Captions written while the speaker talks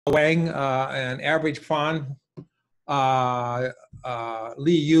Wang, an average fawn,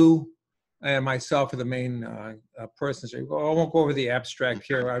 Li Yu, and myself are the main persons. I won't go over the abstract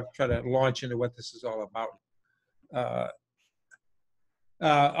here. I'll try to launch into what this is all about.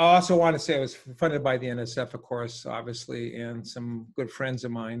 I also want to say I was funded by the NSF, of course, obviously, and some good friends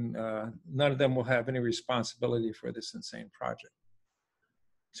of mine. None of them will have any responsibility for this insane project.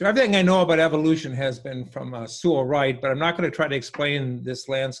 So everything I know about evolution has been from Sewell Wright, but I'm not going to try to explain this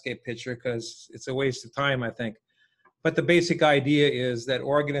landscape picture because it's a waste of time, I think. But the basic idea is that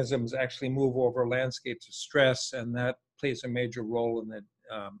organisms actually move over landscapes of stress, and that plays a major role in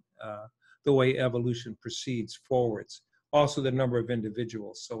the way evolution proceeds forwards. Also the number of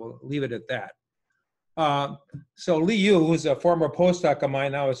individuals, so we'll leave it at that. So Li Yu, who's a former postdoc of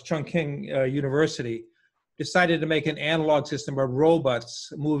mine now at Chongqing University, decided to make an analog system of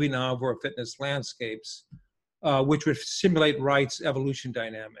robots moving over fitness landscapes, which would simulate Wright's evolution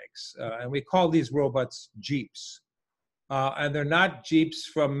dynamics. And we call these robots Jeeps. And they're not Jeeps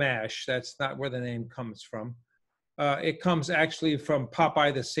from MASH. That's not where the name comes from. It comes actually from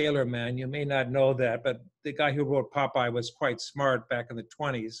Popeye the Sailor Man. You may not know that, but the guy who wrote Popeye was quite smart back in the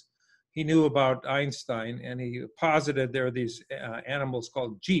 20s. He knew about Einstein, and he posited there are these animals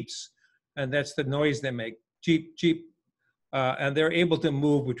called Jeeps, and that's the noise they make, Jeep, Jeep. And they're able to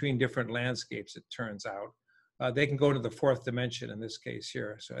move between different landscapes, it turns out. They can go to the fourth dimension in this case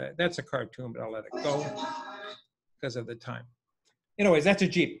here. So that's a cartoon, but I'll let it go because of the time. Anyways, that's a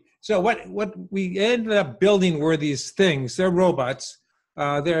Jeep. So what we ended up building were these things. They're robots.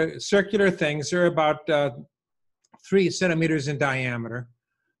 They're circular things. They're about 3 centimeters in diameter.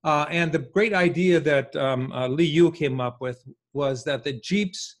 And the great idea that Li Yu came up with was that the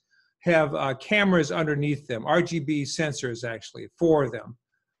Jeeps have cameras underneath them, RGB sensors actually, 4 of them.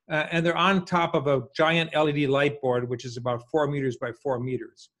 And they're on top of a giant LED light board, which is about 4 meters by 4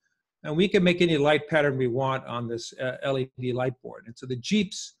 meters. And we can make any light pattern we want on this LED light board. And so the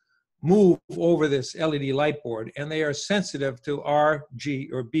Jeeps move over this LED light board, and they are sensitive to R, G,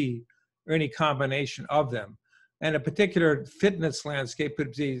 or B, or any combination of them. And a particular fitness landscape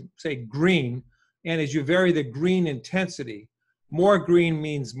could be, say, green. And as you vary the green intensity, more green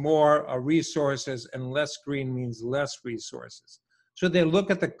means more resources, and less green means less resources. So they look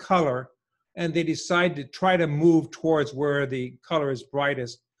at the color, and they decide to try to move towards where the color is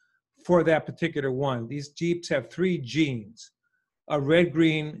brightest for that particular one. These Jeeps have 3 genes, a red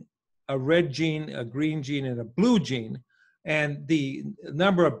gene, a green gene, and a blue gene. And the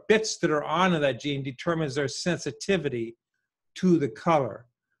number of bits that are on that gene determines their sensitivity to the color.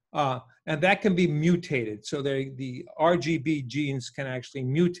 And that can be mutated. So the RGB genes can actually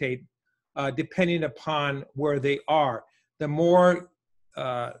mutate depending upon where they are. The more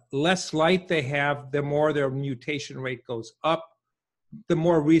less light they have, the more their mutation rate goes up. The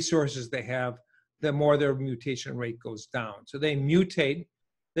more resources they have, the more their mutation rate goes down. So they mutate,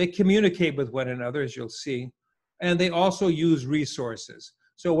 they communicate with one another, as you'll see, and they also use resources.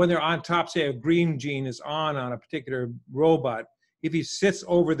 So when they're on top, say a green gene is on a particular robot, if he sits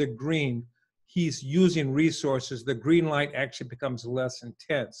over the green, he's using resources. The green light actually becomes less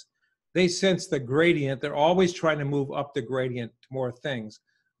intense. They sense the gradient. They're always trying to move up the gradient to more things,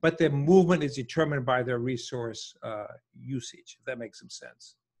 but the movement is determined by their resource usage, if that makes some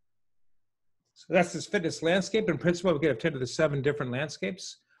sense. So that's this fitness landscape. In principle, we could have 10 to the 7 different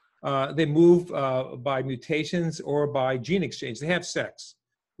landscapes. They move by mutations or by gene exchange. They have sex.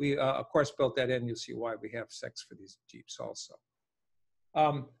 We, of course, built that in. You'll see why we have sex for these Jeeps also.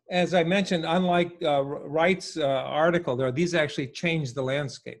 As I mentioned, unlike Wright's article, these actually change the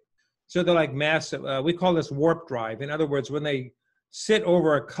landscape. So they're like massive, we call this warp drive. In other words, when they sit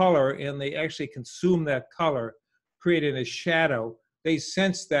over a color and they actually consume that color, creating a shadow, they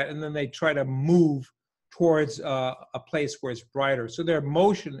sense that, and then they try to move towards a place where it's brighter. So their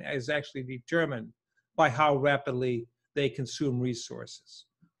motion is actually determined by how rapidly they consume resources.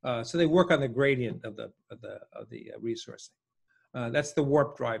 So they work on the gradient of the resourcing. That's the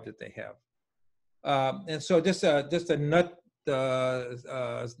warp drive that they have. And so just a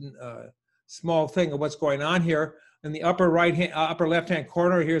small thing of what's going on here. In the upper left-hand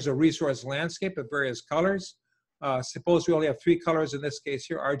corner, here's a resource landscape of various colors. Suppose we only have 3 colors in this case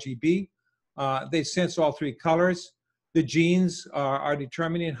here, RGB. They sense all 3 colors. The genes are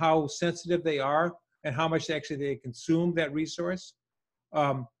determining how sensitive they are and how much actually they consume that resource.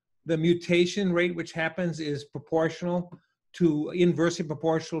 The mutation rate which happens is inversely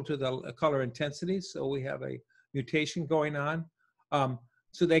proportional to the color intensity. So we have a mutation going on.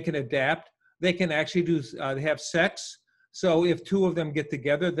 So they can adapt. They can actually they have sex. So if 2 of them get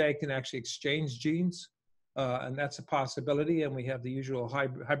together, they can actually exchange genes. and that's a possibility. And we have the usual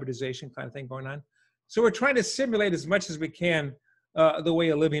hybridization kind of thing going on. So we're trying to simulate as much as we can the way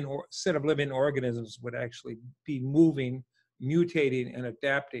a set of living organisms would actually be moving, mutating, and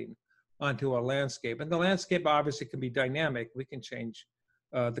adapting onto a landscape. And the landscape obviously can be dynamic. We can change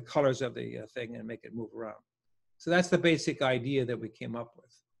the colors of the thing and make it move around. So that's the basic idea that we came up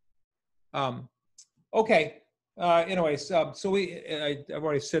with. Okay. Anyways, so I've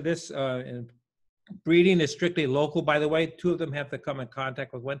already said this. Breeding is strictly local, by the way. Two of them have to come in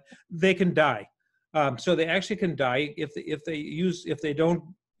contact with one. They can die. So they actually can die if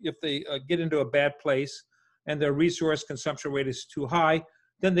they get into a bad place and their resource consumption rate is too high.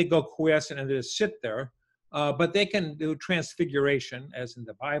 Then they go quiescent and they just sit there. But they can do transfiguration, as in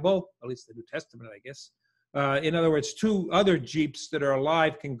the Bible, at least the New Testament, I guess. In other words, two other Jeeps that are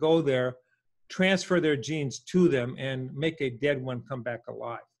alive can go there, transfer their genes to them, and make a dead one come back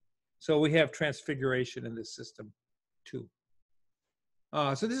alive. So we have transfiguration in this system too.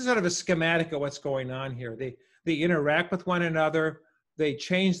 So this is sort of a schematic of what's going on here. They interact with one another. They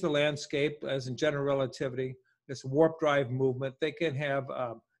change the landscape, as in general relativity, this warp drive movement. They can have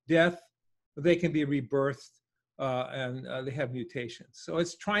death. They can be rebirthed, and they have mutations. So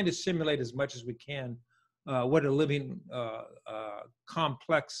it's trying to simulate as much as we can what a living,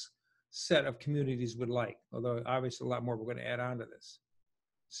 complex set of communities would like, although obviously a lot more we're going to add on to this.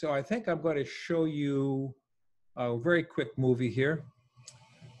 So I think I'm going to show you a very quick movie here.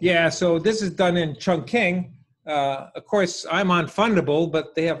 Yeah, so this is done in Chongqing. Of course, I'm unfundable,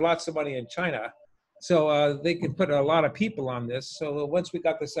 but they have lots of money in China. So they can put a lot of people on this. So once we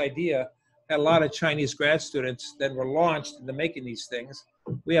got this idea, had a lot of Chinese grad students that were launched into making these things.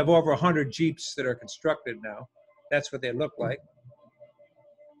 We have over 100 Jeeps that are constructed now. That's what they look like.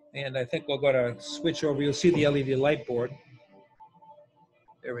 And I think we're going to switch over. You'll see the LED light board.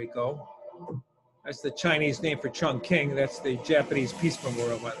 There we go. That's the Chinese name for Chongqing. That's the Japanese Peace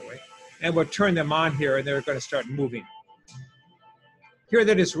Memorial, by the way. And we'll turn them on here, and they're going to start moving. Here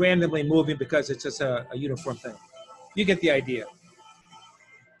they're just randomly moving because it's just a uniform thing. You get the idea.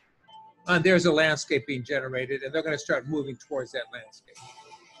 And there's a landscape being generated, and they're going to start moving towards that landscape.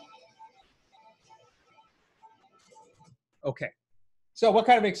 Okay. So what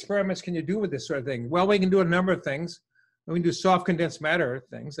kind of experiments can you do with this sort of thing? Well, we can do a number of things. We can do soft condensed matter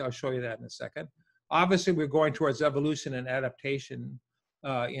things. I'll show you that in a second. Obviously, we're going towards evolution and adaptation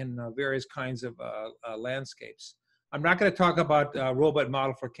in various kinds of landscapes. I'm not going to talk about a robot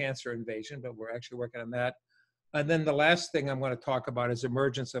model for cancer invasion, but we're actually working on that. And then the last thing I'm going to talk about is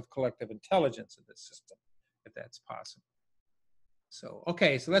emergence of collective intelligence in this system, if that's possible. So,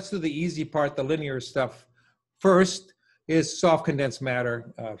 okay, so let's do the easy part, the linear stuff. First is soft condensed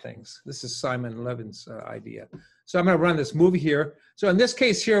matter things. This is Simon Levin's idea. So I'm going to run this movie here. So in this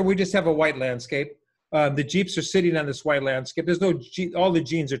case here, we just have a white landscape. The Jeeps are sitting on this white landscape. There's no, all the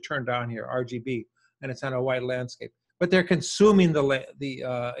genes are turned on here, RGB, and it's on a white landscape. But they're consuming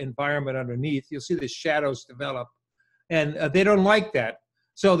the environment underneath. You'll see the shadows develop, and they don't like that.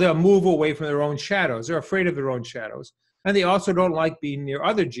 So they'll move away from their own shadows. They're afraid of their own shadows. And they also don't like being near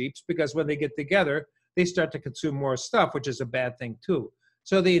other Jeeps because when they get together, they start to consume more stuff, which is a bad thing too.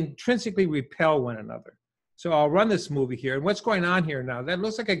 So they intrinsically repel one another. So I'll run this movie here. And what's going on here now, that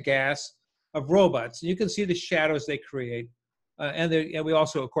looks like a gas of robots. You can see the shadows they create. And we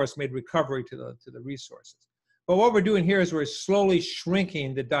also, of course, made recovery to the resources. But what we're doing here is we're slowly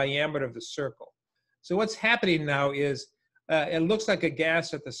shrinking the diameter of the circle. So what's happening now is it looks like a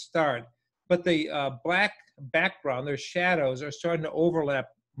gas at the start, but the black background, their shadows, are starting to overlap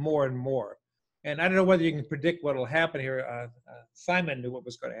more and more. And I don't know whether you can predict what will happen here. Simon knew what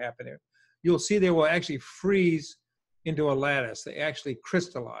was going to happen here. You'll see they will actually freeze into a lattice. They actually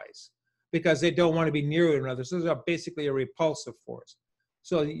crystallize because they don't want to be near one another. So those are basically a repulsive force.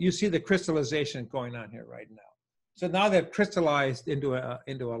 So you see the crystallization going on here right now. So now they've crystallized into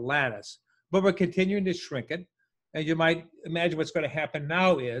a lattice, but we're continuing to shrink it. And you might imagine what's going to happen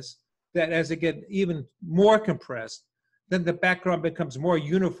now is that as they get even more compressed, then the background becomes more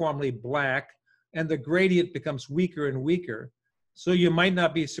uniformly black and the gradient becomes weaker and weaker. So you might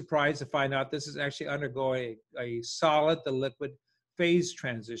not be surprised to find out this is actually undergoing a solid to liquid phase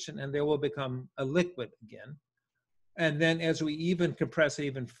transition, and they will become a liquid again. And then as we even compress it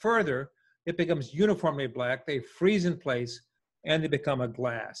even further, it becomes uniformly black, they freeze in place, and they become a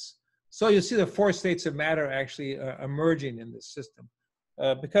glass. So you see the four states of matter actually emerging in this system.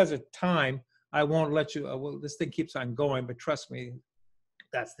 Because of time, I won't let you, well, this thing keeps on going, but trust me,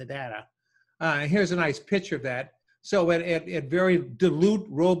 that's the data. Here's a nice picture of that. So at very dilute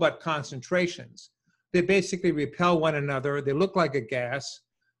robot concentrations, they basically repel one another. They look like a gas.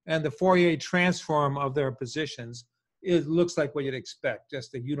 And the Fourier transform of their positions, it looks like what you'd expect,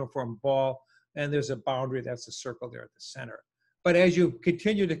 just a uniform ball, and there's a boundary, that's a circle there at the center. But as you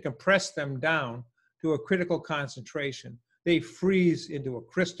continue to compress them down to a critical concentration, they freeze into a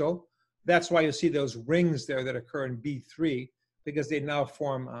crystal. That's why you see those rings there that occur in B3, because they now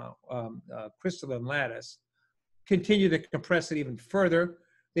form crystalline lattice. Continue to compress it even further,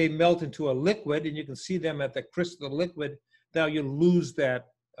 they melt into a liquid, and you can see them at the crystal liquid. Now you lose that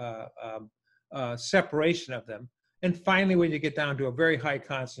separation of them. And finally, when you get down to a very high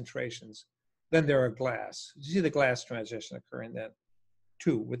concentrations, then they're a glass. You see the glass transition occurring then,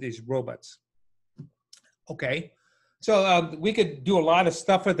 too, with these robots. Okay, so we could do a lot of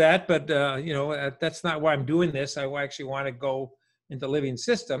stuff with that, but you know, that's not why I'm doing this. I actually want to go into living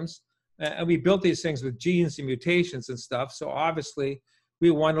systems, and we built these things with genes and mutations and stuff. So obviously,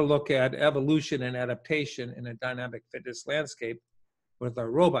 we want to look at evolution and adaptation in a dynamic fitness landscape with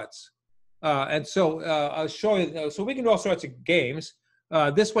our robots. And so I'll show you, so we can do all sorts of games.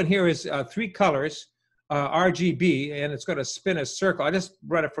 This one here is 3 colors, RGB, and it's going to spin a circle. I just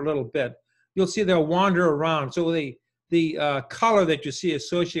run it for a little bit. You'll see they'll wander around. So the color that you see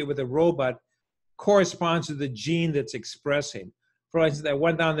associated with a robot corresponds to the gene that's expressing. For instance, that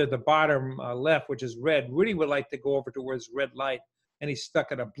one down there at the bottom left, which is red, really would like to go over towards red light, and he's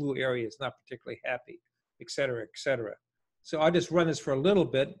stuck in a blue area. He's not particularly happy, et cetera, et cetera. So I'll just run this for a little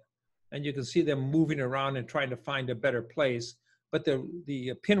bit, and you can see them moving around and trying to find a better place. But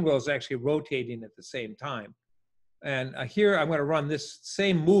the pinwheel is actually rotating at the same time. And here I'm going to run this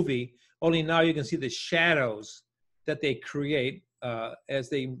same movie, only now you can see the shadows that they create as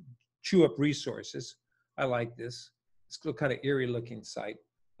they chew up resources. I like this. It's a kind of eerie looking sight.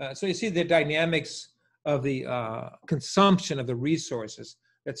 So you see the dynamics of the consumption of the resources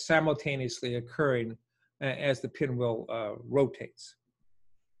that's simultaneously occurring as the pinwheel rotates.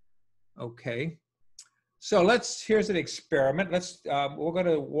 Okay, so here's an experiment. We're going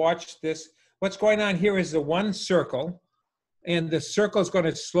to watch this. What's going on here is the one circle, and the circle is going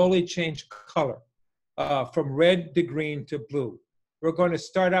to slowly change color from red to green to blue. We're going to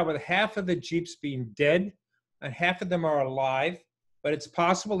start out with half of the Jeeps being dead, and half of them are alive, but it's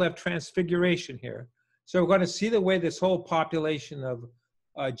possible to have transfiguration here. So we're going to see the way this whole population of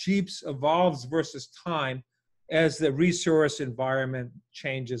Jeeps evolves versus time as the resource environment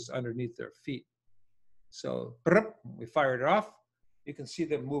changes underneath their feet. So we fired it off. You can see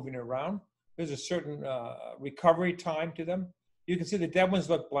them moving around. There's a certain recovery time to them. You can see the dead ones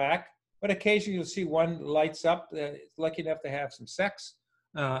look black, but occasionally you'll see one lights up, lucky enough to have some sex,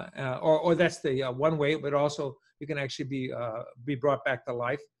 or that's the one way, but also you can actually be brought back to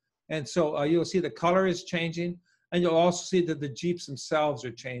life. And so you'll see the color is changing, and you'll also see that the Jeeps themselves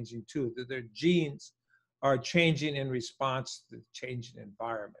are changing too, that their genes are changing in response to the changing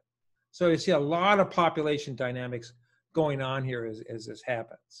environment. So you see a lot of population dynamics going on here as this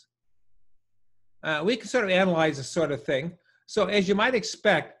happens. We can sort of analyze this sort of thing. So as you might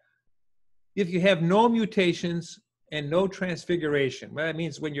expect, if you have no mutations and no transfiguration, well, that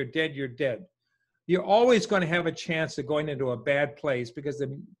means when you're dead, you're dead. You're always going to have a chance of going into a bad place because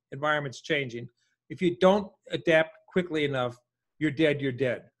the environment's changing. If you don't adapt quickly enough, you're dead, you're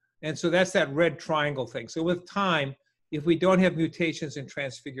dead. And so that's that red triangle thing. So with time, if we don't have mutations and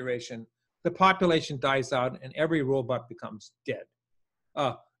transfiguration, the population dies out and every robot becomes dead.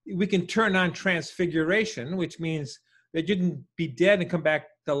 We can turn on transfiguration, which means that you can be dead and come back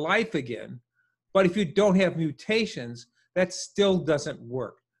to life again. But if you don't have mutations, that still doesn't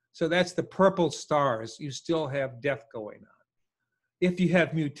work. So that's the purple stars. You still have death going on. If you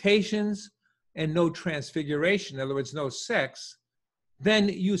have mutations and no transfiguration, in other words, no sex, then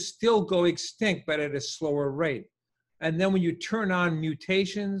you still go extinct, but at a slower rate. And then when you turn on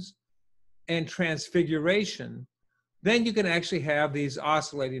mutations and transfiguration, then you can actually have these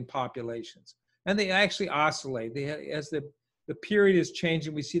oscillating populations. And they actually oscillate. As the period is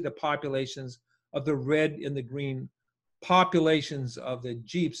changing, we see the populations of the red and the green populations of the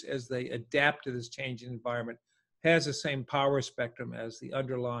Jeeps as they adapt to this changing environment has the same power spectrum as the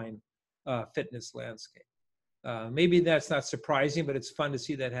underlying fitness landscape. Maybe that's not surprising, but it's fun to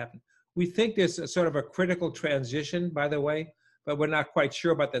see that happen. We think there's a sort of a critical transition, by the way, but we're not quite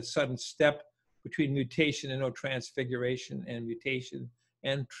sure about that sudden step between mutation and no transfiguration and mutation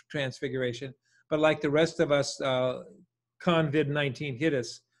and transfiguration. But like the rest of us, COVID-19 hit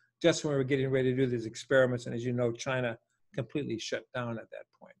us just when we were getting ready to do these experiments. And as you know, China completely shut down at that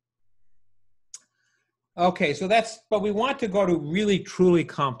point. Okay, so but we want to go to really truly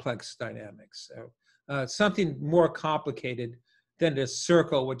complex dynamics. Something more complicated than this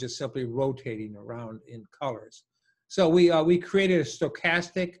circle, which is simply rotating around in colors. So we created a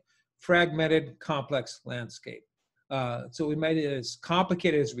stochastic, fragmented, complex landscape. So we made it as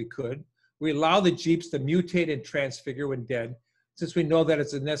complicated as we could. We allow the Jeeps to mutate and transfigure when dead, since we know that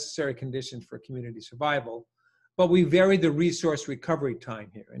it's a necessary condition for community survival. But we varied the resource recovery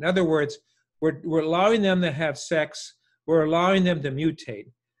time here. In other words, we're allowing them to have sex, we're allowing them to mutate,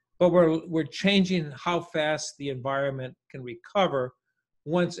 but we're changing how fast the environment can recover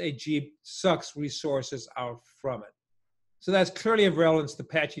once a Jeep sucks resources out from it. So that's clearly of relevance to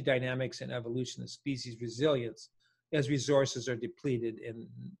patchy dynamics and evolution of species resilience as resources are depleted and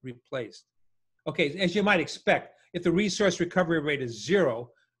replaced. Okay, as you might expect, if the resource recovery rate is 0,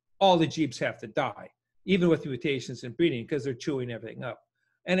 all the Jeeps have to die, even with mutations and breeding, because they're chewing everything up.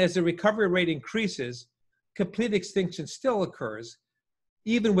 And as the recovery rate increases, complete extinction still occurs,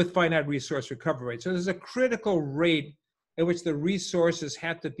 even with finite resource recovery rate. So there's a critical rate at which the resources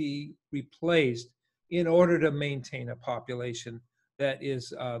have to be replaced in order to maintain a population that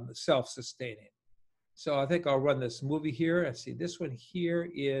is self-sustaining. So I think I'll run this movie here. Let's see, this one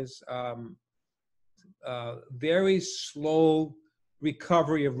here is very slow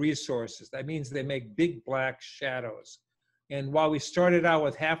recovery of resources. That means they make big black shadows. And while we started out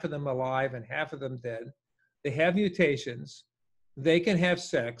with half of them alive and half of them dead, they have mutations, they can have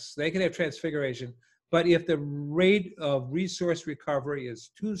sex, they can have transfiguration, but if the rate of resource recovery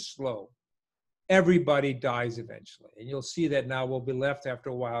is too slow, everybody dies eventually. And you'll see that now we'll be left after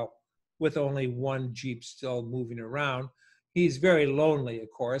a while with only one Jeep still moving around. He's very lonely,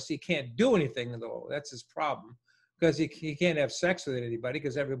 of course. He can't do anything, though. That's his problem, because he can't have sex with anybody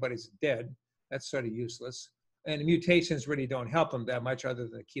because everybody's dead. That's sort of useless. And mutations really don't help him that much other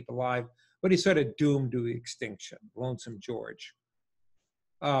than to keep alive. But he's sort of doomed to extinction, Lonesome George.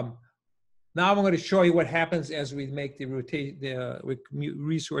 Now I'm going to show you what happens as we make the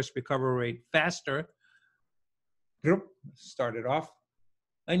resource recovery rate faster. Start it off.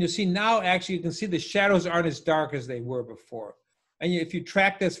 And you see now, actually, you can see the shadows aren't as dark as they were before. And if you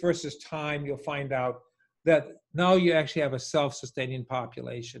track this versus time, you'll find out that now you actually have a self-sustaining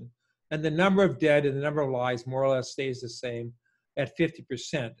population. And the number of dead and the number of lives more or less stays the same at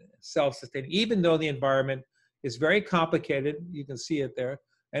 50% self-sustaining, even though the environment is very complicated. You can see it there.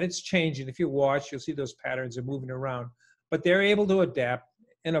 And it's changing. If you watch, you'll see those patterns are moving around. But they're able to adapt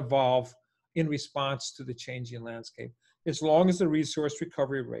and evolve in response to the changing landscape, as long as the resource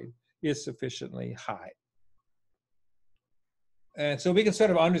recovery rate is sufficiently high. And so we can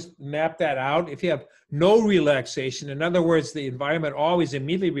sort of map that out. If you have no relaxation, in other words, the environment always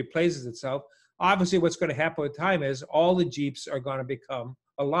immediately replaces itself, obviously what's going to happen with time is all the Jeeps are going to become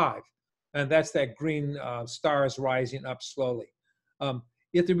alive. And that's that green stars rising up slowly.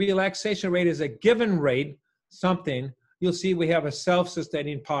 If the relaxation rate is a given rate, something, you'll see we have a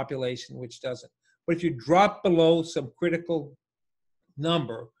self-sustaining population, which doesn't. But if you drop below some critical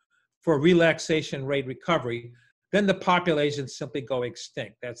number for relaxation rate recovery, then the populations simply go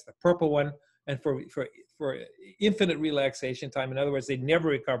extinct. That's the purple one. And for infinite relaxation time, in other words, they never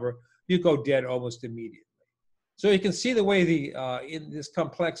recover, you go dead almost immediately. So you can see the way in this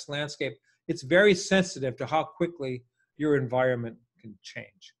complex landscape, it's very sensitive to how quickly your environment can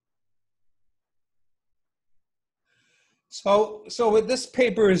change. So with this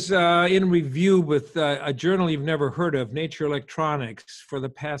paper is in review with a journal you've never heard of, Nature Electronics, for the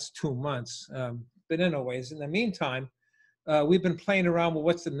past 2 months. But anyways, in the meantime, we've been playing around with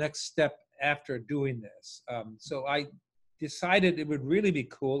what's the next step after doing this. So I decided it would really be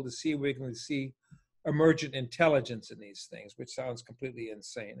cool to see if we can see emergent intelligence in these things, which sounds completely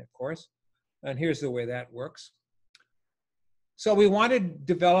insane, of course. And here's the way that works. So we want to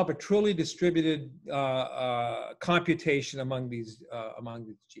develop a truly distributed computation among these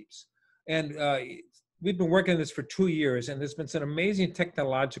Jeeps. And we've been working on this for 2 years, and there's been some amazing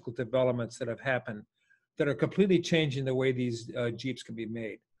technological developments that have happened that are completely changing the way these Jeeps can be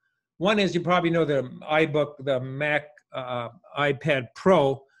made. One is, you probably know, the Mac iPad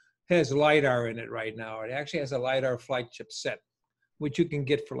Pro has LiDAR in it right now. It actually has a LiDAR flight chip set, which you can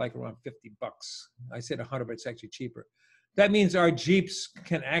get for like around $50. I said 100, but it's actually cheaper. That means our Jeeps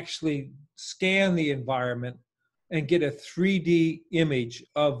can actually scan the environment and get a 3D image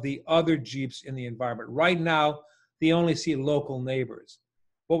of the other Jeeps in the environment. Right now, they only see local neighbors.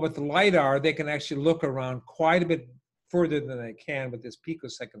 But with the LiDAR, they can actually look around quite a bit further than they can with this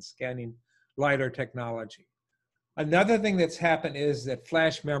picosecond scanning LiDAR technology. Another thing that's happened is that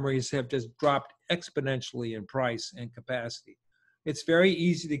flash memories have just dropped exponentially in price and capacity. It's very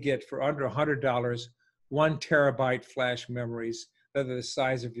easy to get for under $100, 1 terabyte flash memories that are the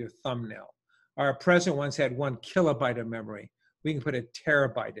size of your thumbnail. Our present ones had 1 kilobyte of memory. We can put a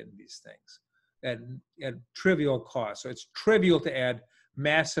terabyte in these things. at trivial cost. So it's trivial to add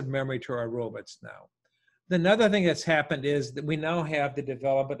massive memory to our robots now. Another thing that's happened is that we now have the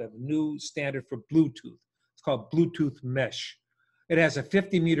development of a new standard for Bluetooth. It's called Bluetooth Mesh. It has a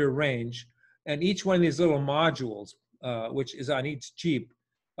 50-meter range, and each one of these little modules, which is on each Jeep,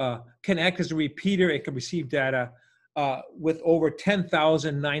 can act as a repeater. It can receive data with over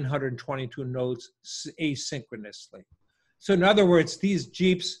 10,922 nodes asynchronously. So in other words, these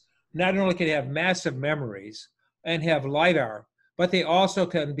Jeeps not only can have massive memories and have LiDAR, but they also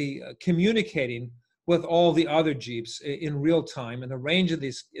can be communicating with all the other Jeeps in real time. And the range of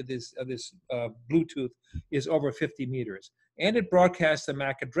this Bluetooth is over 50 meters. And it broadcasts the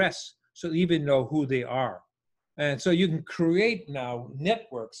MAC address, so you even know who they are. And so you can create now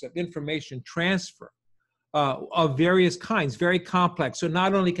networks of information transfer of various kinds, very complex. So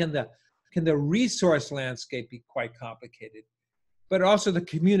not only can the resource landscape be quite complicated, but also the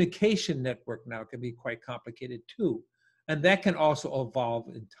communication network now can be quite complicated too. And that can also evolve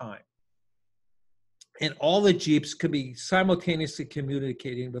in time. And all the Jeeps could be simultaneously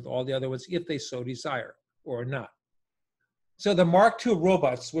communicating with all the other ones if they so desire or not. So the Mark II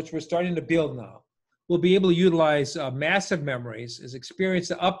robots, which we're starting to build now, will be able to utilize massive memories as experience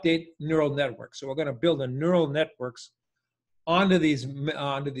to update neural networks. So we're going to build the neural networks onto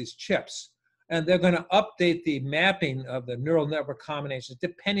these chips. And they're going to update the mapping of the neural network combinations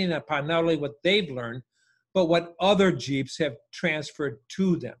depending upon not only what they've learned, but what other Jeeps have transferred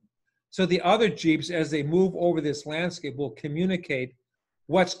to them. So the other Jeeps, as they move over this landscape, will communicate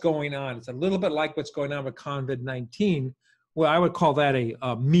what's going on. It's a little bit like what's going on with COVID-19. Well, I would call that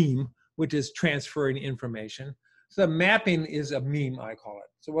a meme, which is transferring information. So the mapping is a meme, I call it.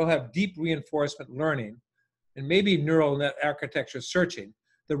 So we'll have deep reinforcement learning and maybe neural net architecture searching.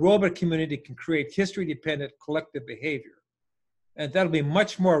 The robot community can create history-dependent collective behavior. And that'll be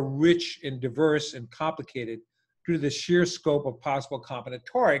much more rich and diverse and complicated due to the sheer scope of possible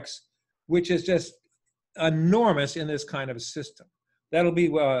combinatorics, which is just enormous in this kind of a system. That'll be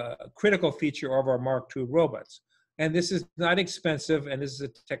a critical feature of our Mark II robots. And this is not expensive, and this is a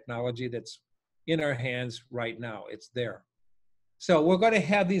technology that's in our hands right now. It's there. So we're going to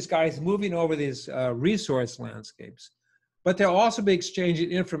have these guys moving over these resource landscapes, but they'll also be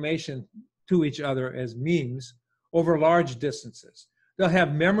exchanging information to each other as memes over large distances. They'll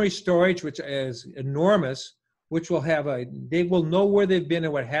have memory storage, which is enormous, which will have they will know where they've been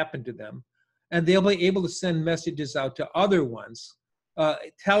and what happened to them. And they'll be able to send messages out to other ones,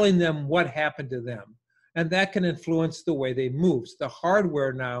 telling them what happened to them. And that can influence the way they move. So the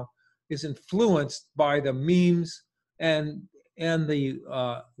hardware now is influenced by the memes and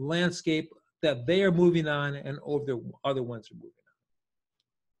the landscape that they are moving on and over the other ones are moving on.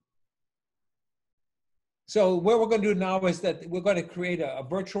 So what we're going to do now is that we're going to create a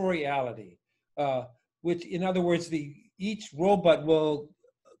virtual reality, which, in other words, each robot will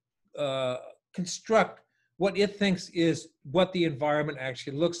construct what it thinks is what the environment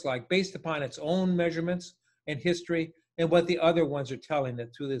actually looks like based upon its own measurements and history and what the other ones are telling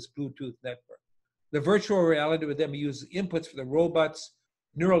it through this Bluetooth network. The virtual reality would then use inputs for the robots,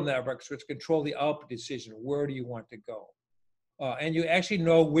 neural networks, which control the output decision. Where do you want to go? And you actually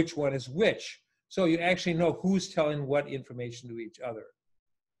know which one is which. So you actually know who's telling what information to each other.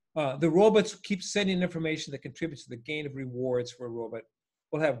 The robots keep sending information that contributes to the gain of rewards for a robot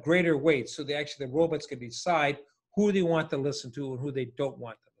will have greater weight. So the robots can decide who they want to listen to and who they don't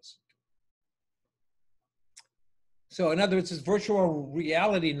want to listen to. So in other words, this virtual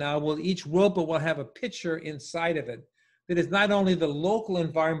reality now, each robot will have a picture inside of it that is not only the local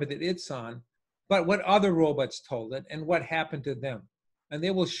environment that it's on, but what other robots told it and what happened to them. And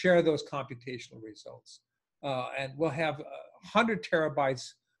they will share those computational results. And we'll have 100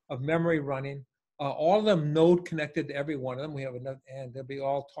 terabytes of memory running, all of them node connected to every one of them. We have enough, and they'll be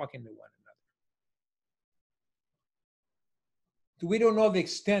all talking to one another. We don't know the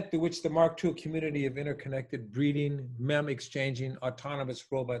extent to which the Mark II community of interconnected breeding, mem exchanging, autonomous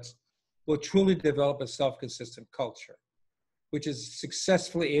robots will truly develop a self-consistent culture, which is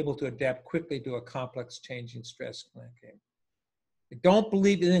successfully able to adapt quickly to a complex changing stress landscape. I don't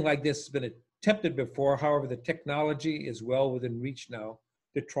believe anything like this has been attempted before. However, the technology is well within reach now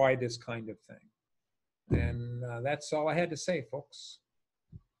to try this kind of thing. And that's all I had to say, folks.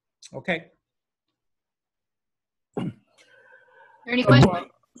 Okay. Any questions?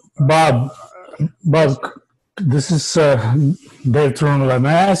 Bob, this is Dave Trunla. May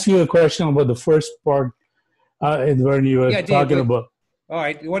I ask you a question about the first part when you were talking about? All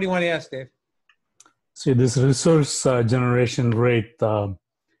right. What do you want to ask, Dave? See, this resource generation rate,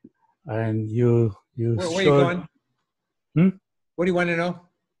 and you where are you going? What do you want to know?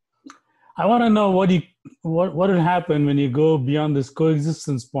 I want to know what would happen when you go beyond this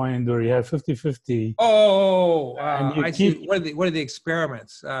coexistence point where you have 50-50. And you I keep, see. What are the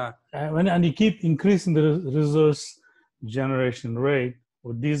experiments? And you keep increasing the resource generation rate.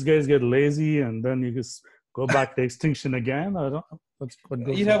 Would these guys get lazy and then you just go back to extinction again? I don't. What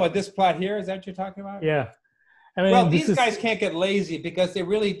goes You know what this plot here is that what you're talking about? Yeah. I mean, well, these guys can't get lazy because they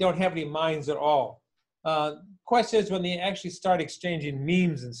really don't have any minds at all. Question is when they actually start exchanging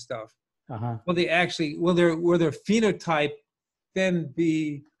memes and stuff. Will they actually will their phenotype then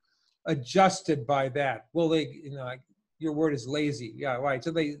be adjusted by that? Will they, you know, like your word is lazy, yeah, right? So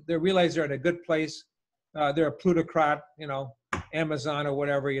they realize they're in a good place. They're a plutocrat, you know, Amazon or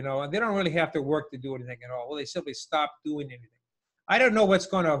whatever, you know, and they don't really have to work to do anything at all. Well, they simply stop doing anything. I don't know what's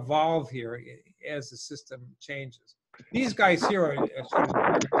going to evolve here as the system changes. These guys here are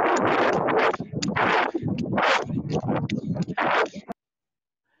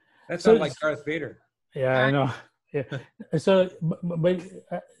that sounds like Darth Vader. Yeah, I know. Yeah. So, but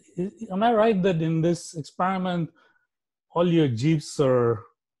am I right that in this experiment, all your Jeeps are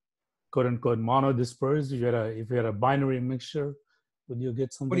 "quote unquote" monodispersed? If you had a binary mixture, would you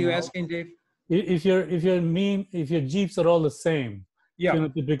get something? What are you else? asking, Dave? If your Jeeps are all the same, yeah,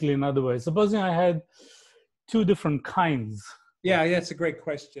 phenotypically in other ways. Supposing I had two different kinds. Yeah, that's a great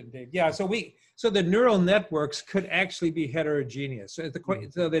question, Dave. Yeah, so the neural networks could actually be heterogeneous. So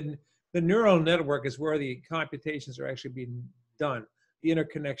the neural network is where the computations are actually being done, the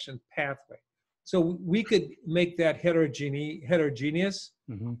interconnection pathway. So we could make that heterogeneous.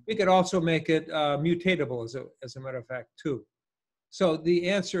 Mm-hmm. We could also make it mutatable, as a matter of fact, too. So the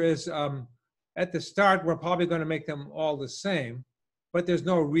answer is, at the start, we're probably going to make them all the same, but there's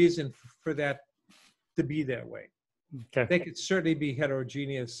no reason for that to be that way. Okay. They could certainly be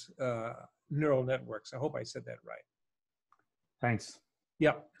heterogeneous neural networks. I hope I said that right. Thanks.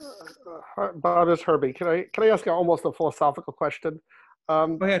 Yeah. About this, Herbie, can I ask you almost a philosophical question?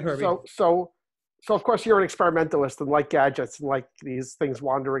 Go ahead, Herbie. So of course you're an experimentalist and like gadgets and like these things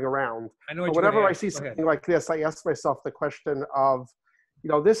wandering around. I know. Whenever I see something like this, I ask myself the question of,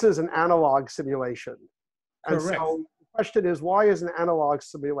 this is an analog simulation. Correct. And so the question is, why is an analog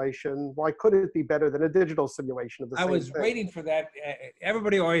simulation, why couldn't it be better than a digital simulation of the same thing? I was waiting for that.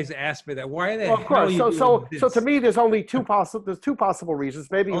 Everybody always asks me that. Why the hell of course. So to me, there's only two possible reasons.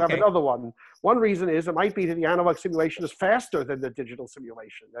 Maybe you have another one. One reason is it might be that the analog simulation is faster than the digital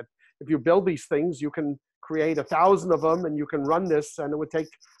simulation. That if you build these things, you can create 1,000 of them and you can run this and it would take,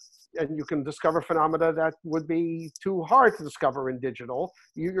 and you can discover phenomena that would be too hard to discover in digital.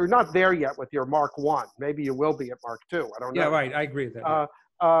 You're not there yet with your Mark 1. Maybe you will be at Mark 2. I don't know. Yeah, right. I agree with that.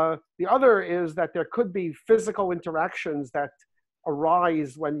 The other is that there could be physical interactions that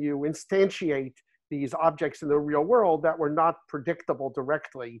arise when you instantiate these objects in the real world that were not predictable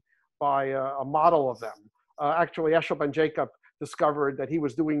directly by a model of them. Actually, Eshel Ben Jacob discovered that he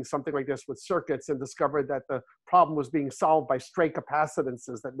was doing something like this with circuits and discovered that the problem was being solved by stray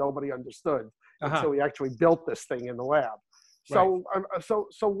capacitances that nobody understood. And so he actually built this thing in the lab. So,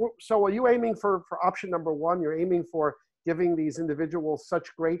 so are you aiming for option number one? You're aiming for giving these individuals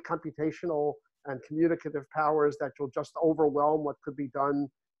such great computational and communicative powers that you'll just overwhelm what could be done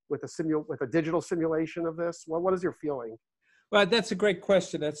with a digital simulation of this? Well, what is your feeling? Well, that's a great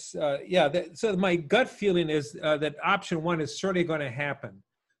question. That's so my gut feeling is that option one is certainly going to happen.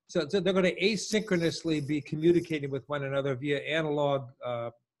 So they're going to asynchronously be communicating with one another via analog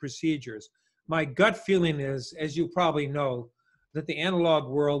procedures. My gut feeling is, as you probably know, that the analog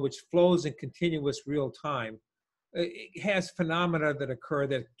world, which flows in continuous real time, it has phenomena that occur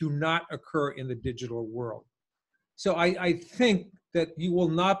that do not occur in the digital world. So I think that you will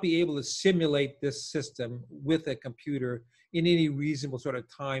not be able to simulate this system with a computer in any reasonable sort of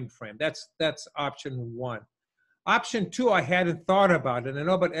time frame. That's option one. Option two, I hadn't thought about it. I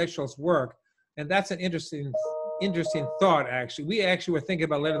know about Eshel's work, and that's an interesting thought, actually. We actually were thinking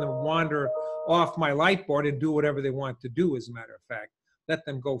about letting them wander off my light board and do whatever they want to do, as a matter of fact. Let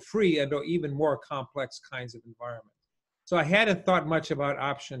them go free and even more complex kinds of environments. So I hadn't thought much about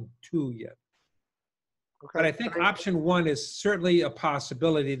option two yet. Okay. But I think option one is certainly a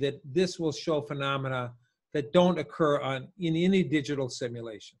possibility that this will show phenomena that don't occur in any digital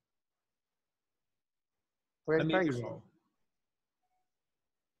simulation. Great, thanks. Go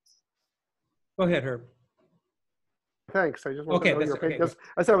ahead, Herb. Thanks. I just want to know your opinion. Okay.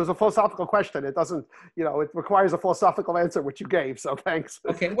 I said it was a philosophical question. It doesn't, it requires a philosophical answer, which you gave. So thanks.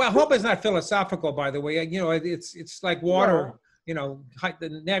 Okay. Well, I hope it's not philosophical, by the way. It's like water.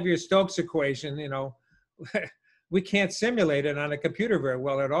 The Navier-Stokes equation. we can't simulate it on a computer very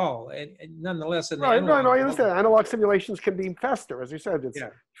well at all. And nonetheless, in the Right, no, analog I understand. Analog simulations can be faster. As you said, it's Yeah,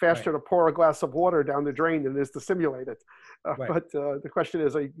 faster to pour a glass of water down the drain than it is to simulate it. Right. But the question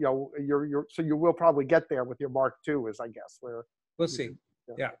is, you know, so you will probably get there with your Mark II, is I guess where. we'll see.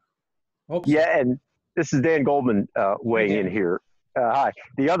 Yeah. Yeah. Hope so. Yeah, and this is Dan Goldman weighing Dan. in here. Hi.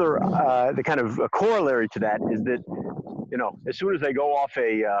 The other, the kind of corollary to that is that, you know, as soon as they go off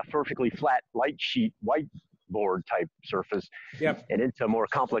a perfectly flat light sheet whiteboard type surface Yep. and into more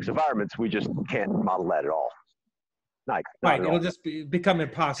complex environments, we just can't model that at all. Not Right. at It'll all. just become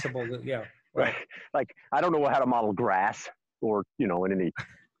impossible. Yeah. Right. Like, I don't know how to model grass or, you know, in any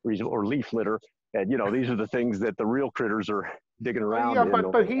reason, or leaf litter. And, you know, these are the things that the real critters are digging around Yeah,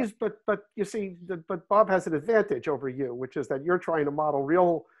 in. but you see, but Bob has an advantage over you, which is that you're trying to model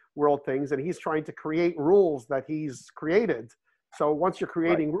real world things, and he's trying to create rules that he's created. So once you're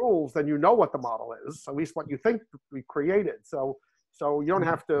creating rules, then you know what the model is, at least what you think we created. So you don't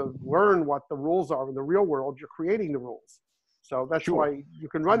have to learn what the rules are in the real world. You're creating the rules. So that's why you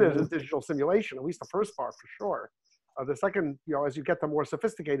can run it as digital simulation, at least the first part for sure. The second, you know, as you get to more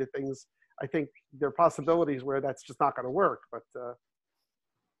sophisticated things, I think there are possibilities where that's just not going to work. But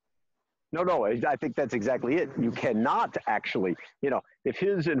No, I think that's exactly it. You cannot actually, you know, if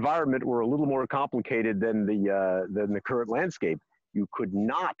his environment were a little more complicated than the current landscape, you could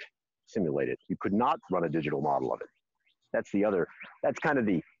not simulate it. You could not run a digital model of it. That's kind of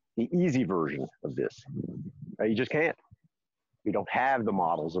the easy version of this. You just can't. You don't have the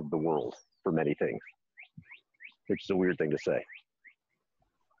models of the world for many things, which is a weird thing to say.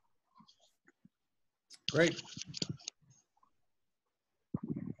 Great.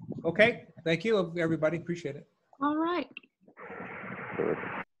 Okay. Thank you, everybody. Appreciate it. All right.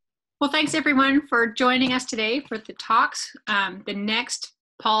 Well, thanks everyone for joining us today for the talks. The next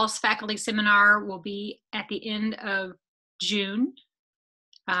iPoLS faculty seminar will be at the end of June.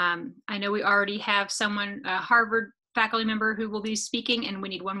 I know we already have someone, a Harvard faculty member who will be speaking, and we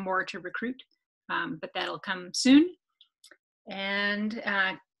need one more to recruit, but that'll come soon. And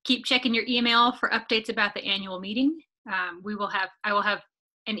keep checking your email for updates about the annual meeting. I will have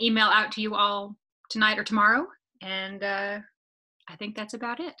an email out to you all tonight or tomorrow, and I think that's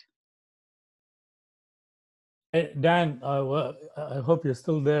about it. Hey, Dan, well, I hope you're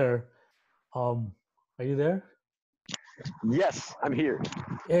still there. Are you there? Yes, I'm here.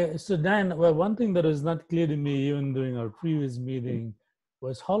 So Dan, well, one thing that was not clear to me even during our previous meeting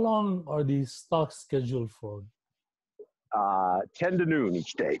was how long are these talks scheduled for? 10 to noon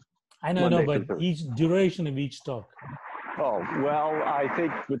each day. I know, Monday but through Thursday. each duration of each talk. Oh, well, I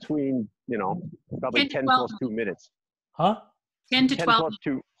think between, you know, probably 10 plus 2 minutes. Huh? 10 to 10 12. plus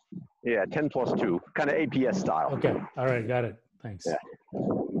 2. Yeah, 10 plus 2, kind of APS style. Okay, all right, got it. Thanks. Yeah.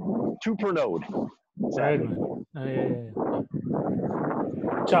 2 per node. All right, Sadly. man. Yeah.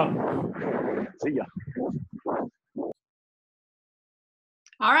 Ciao. See ya.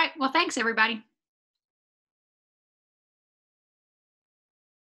 All right. Well, thanks everybody.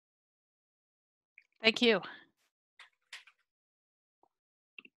 Thank you.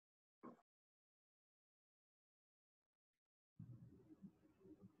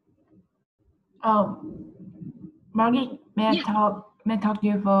 Margit, may I talk to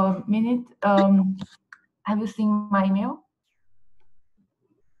you for a minute? Have you seen my email?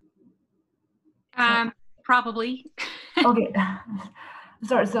 Probably. Okay.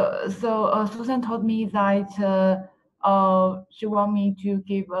 Sorry. So Susan told me that she want me to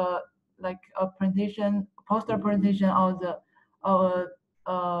give a presentation, poster presentation of the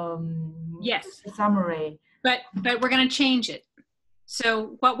Yes. summary. But we're going to change it.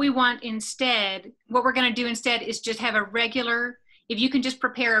 So what we're going to do instead is just have a regular, if you can just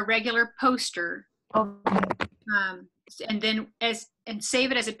prepare a regular poster, Okay. and then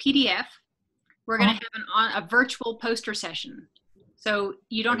save it as a PDF, we're going to have a virtual poster session. So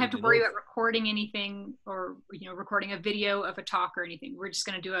you don't have to worry about recording anything or, you know, recording a video of a talk or anything. We're just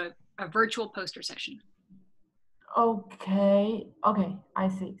going to do a virtual poster session. Okay. I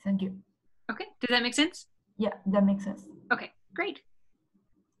see. Thank you. Okay. Does that make sense? Yeah, that makes sense. Okay, great.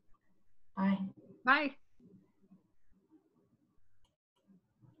 Bye. Bye.